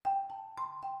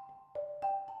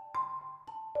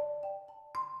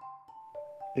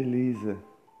Elisa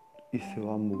e seu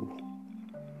amor.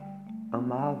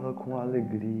 Amava com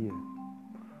alegria,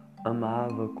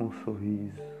 amava com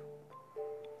sorriso,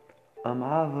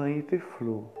 amava entre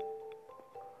flor,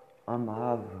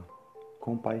 amava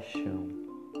com paixão.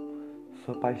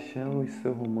 Sua paixão e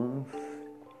seu romance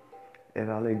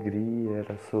era alegria,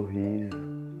 era sorriso,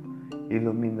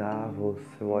 iluminava o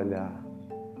seu olhar,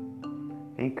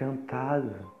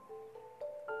 encantado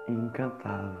e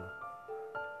encantava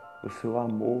o seu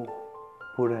amor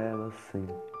por ela, sim.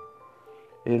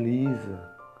 Elisa,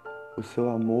 o seu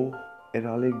amor era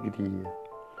alegria,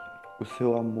 o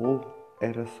seu amor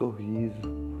era sorriso,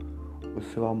 o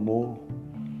seu amor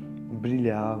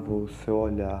brilhava o seu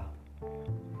olhar,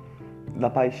 da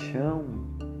paixão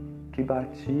que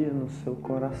batia no seu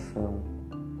coração,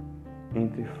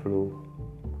 entre flor.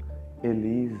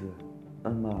 Elisa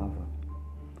amava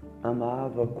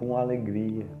com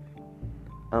alegria,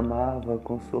 amava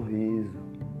com sorriso,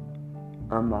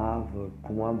 amava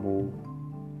com amor,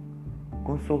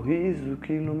 com sorriso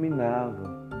que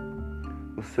iluminava,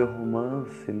 o seu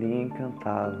romance lhe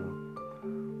encantava,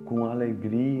 com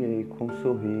alegria e com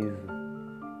sorriso,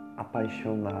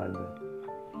 apaixonada.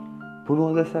 Por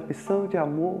uma decepção de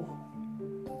amor,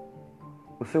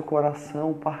 o seu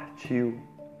coração partiu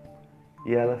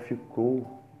e ela ficou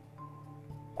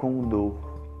com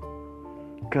dor.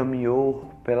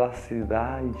 Caminhou pela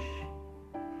cidade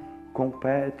com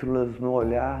pétalas no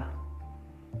olhar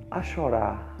a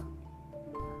chorar.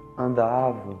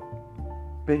 Andava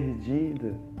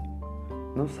perdida,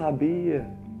 não sabia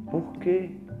por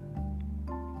que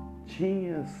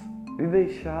tinhas lhe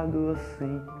deixado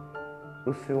assim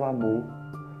o seu amor.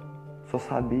 Só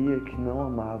sabia que não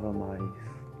amava mais,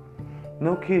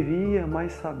 não queria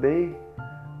mais saber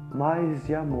mais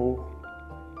de amor.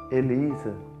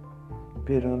 Elisa,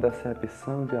 perante a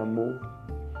decepção de amor,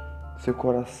 seu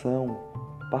coração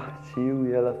partiu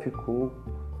e ela ficou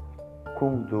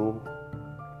com dor.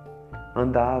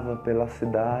 Andava pela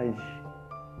cidade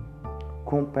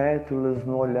com pétalas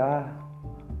no olhar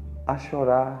a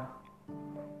chorar,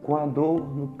 com a dor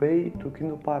no peito que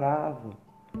não parava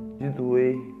de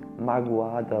doer,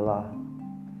 magoada lá.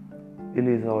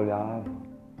 Elisa olhava,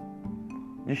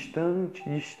 distante,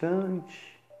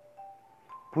 distante,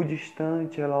 por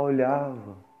distante ela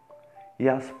olhava e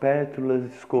as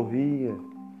pétalas escorriam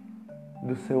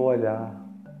do seu olhar.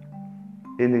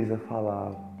 Elisa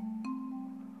falava: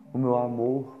 o meu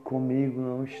amor comigo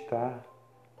não está.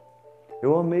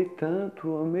 Eu amei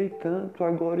tanto,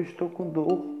 agora estou com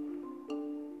dor.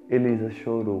 Elisa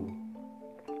chorou.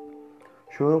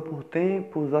 Chorou por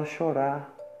tempos a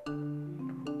chorar.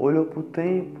 Olhou pro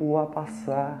tempo a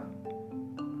passar.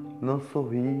 Não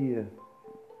sorria.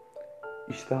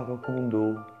 Estava com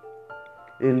dor.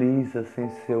 Elisa sem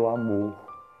seu amor.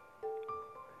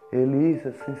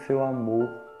 Elisa sem seu amor.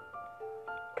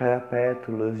 Caia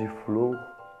pétalas de flor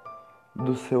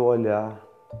do seu olhar.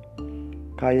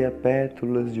 Caia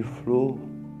pétalas de flor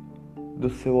do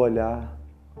seu olhar,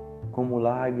 como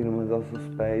lágrimas aos seus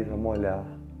pés a molhar.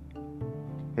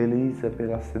 Elisa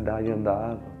pela cidade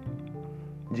andava,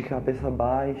 de cabeça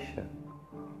baixa,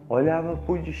 olhava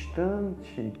por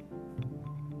distante,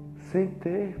 sem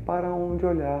ter para onde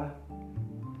olhar.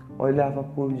 Olhava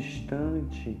por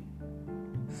distante,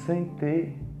 sem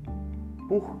ter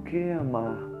por que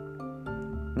amar.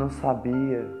 Não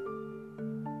sabia,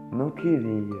 não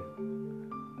queria.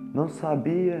 Não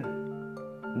sabia,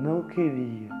 não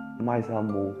queria mais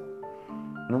amor.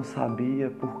 Não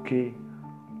sabia porque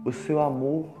o seu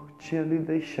amor tinha lhe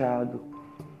deixado.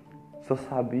 Só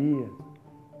sabia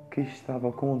que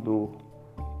estava com dor,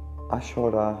 a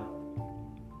chorar.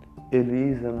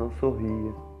 Elisa não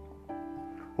sorria.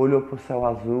 Olhou para o céu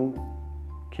azul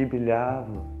que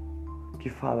brilhava, que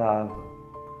falava: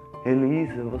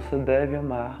 Elisa, você deve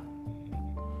amar.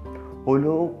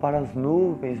 Olhou para as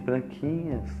nuvens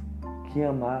branquinhas que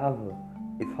amava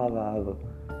e falava: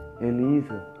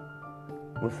 Elisa,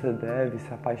 você deve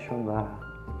se apaixonar.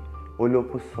 Olhou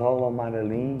para o sol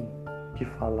amarelinho que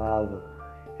falava: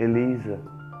 Elisa,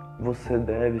 você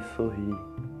deve sorrir.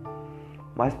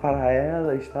 Mas para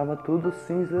ela estava tudo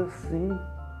cinza assim,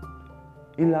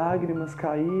 e lágrimas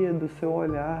caíam do seu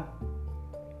olhar.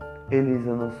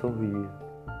 Elisa não sorria.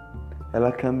 Ela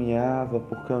caminhava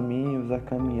por caminhos a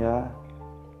caminhar.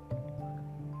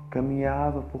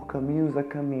 Caminhava por caminhos a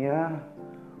caminhar,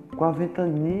 com a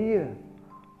ventania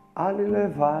a lhe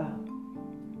levar.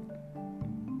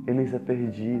 Elisa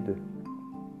perdida,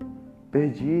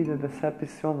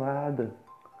 decepcionada,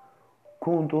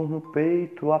 com dor no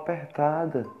peito,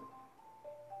 apertada.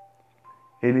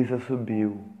 Elisa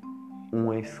subiu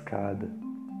uma escada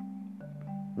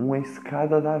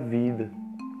da vida,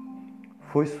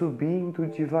 foi subindo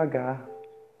devagar,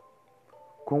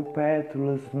 com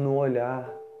pétalas no olhar,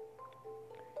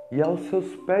 e aos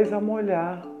seus pés a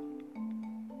molhar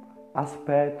as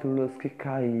pétalas que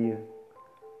caíam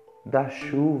da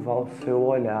chuva ao seu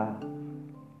olhar,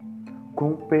 com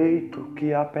o peito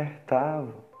que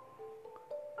apertava,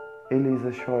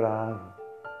 Elisa chorava,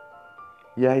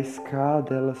 e a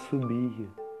escada ela subia,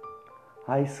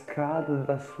 a escada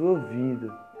da sua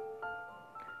vida.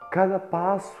 Cada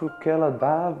passo que ela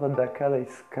dava daquela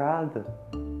escada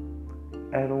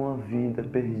era uma vida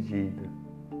perdida.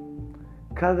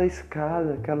 Cada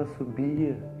escada que ela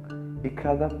subia e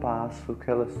cada passo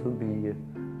que ela subia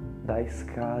da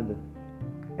escada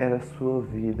era sua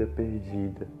vida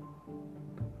perdida.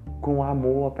 Com o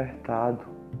amor apertado,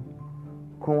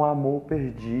 com o amor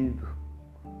perdido,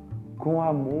 com o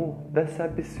amor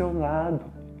decepcionado,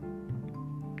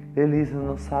 Elisa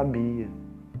não sabia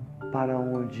para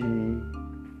onde ir.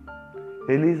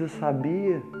 Elisa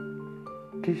sabia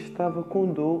que estava com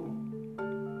dor.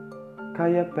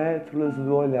 Caía pétalas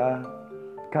do olhar.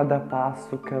 Cada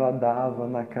passo que ela dava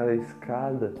naquela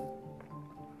escada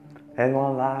era uma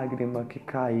lágrima que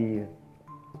caía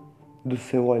do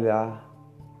seu olhar.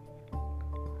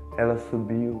 Ela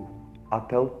subiu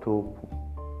até o topo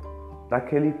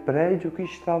daquele prédio que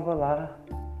estava lá.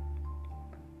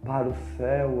 Para o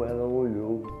céu ela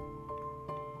olhou.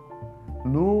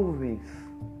 Nuvens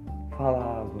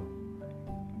falavam: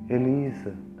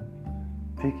 Elisa,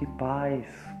 fique em paz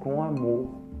com amor.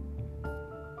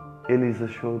 Elisa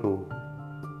chorou.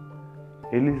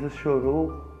 Elisa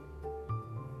chorou,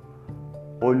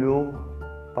 olhou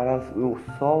para o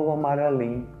sol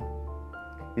amarelinho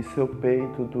e seu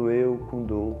peito doeu com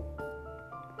dor.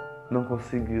 Não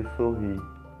conseguiu sorrir.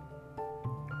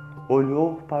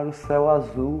 Olhou para o céu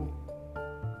azul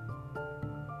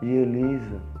e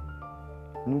Elisa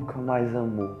nunca mais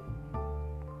amou.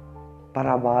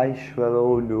 Para baixo ela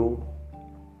olhou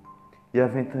e a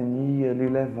ventania lhe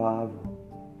levava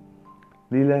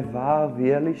e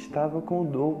ela estava com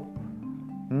dor.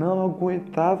 Não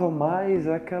aguentava mais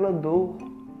aquela dor.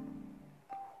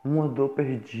 Uma dor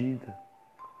perdida,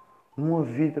 uma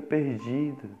vida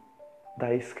perdida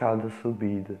da escada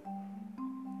subida.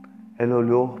 Ela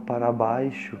olhou para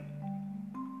baixo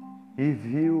e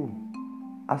viu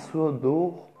a sua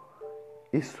dor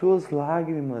e suas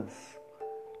lágrimas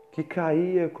que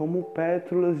caía como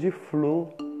pétalas de flor.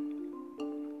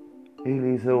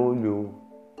 Elisa olhou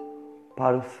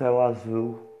para o céu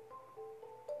azul,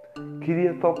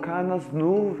 queria tocar nas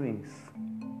nuvens,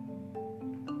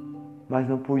 mas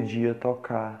não podia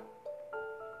tocar,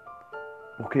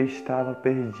 porque estava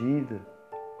perdida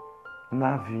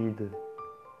na vida,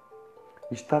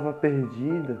 estava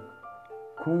perdida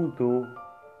com dor,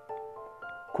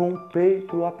 com o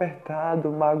peito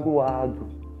apertado, magoado.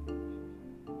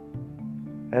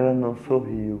 Ela não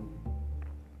sorriu.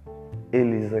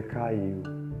 Elisa caiu.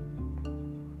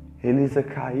 Elisa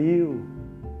caiu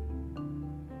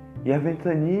e a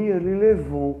ventania lhe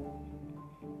levou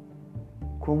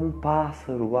como um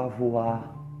pássaro a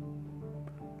voar.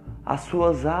 As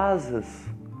suas asas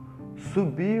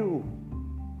subiu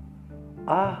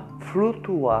a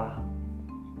flutuar.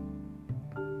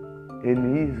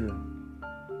 Elisa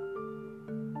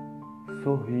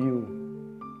sorriu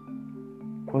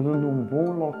quando num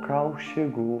bom local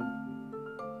chegou.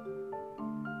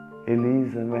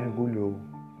 Elisa mergulhou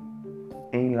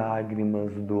em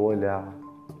lágrimas do olhar,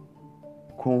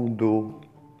 com dor,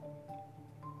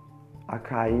 a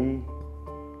cair,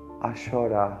 a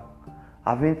chorar.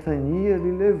 A ventania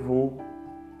lhe levou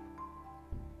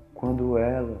quando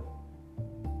ela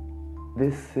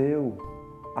desceu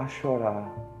a chorar.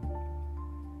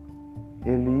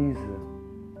 Elisa,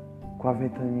 com a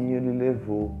ventania lhe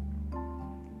levou,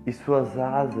 e suas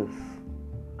asas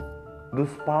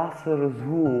dos pássaros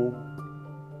voou,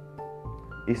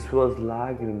 e suas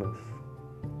lágrimas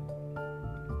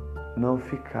não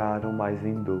ficaram mais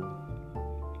em dor.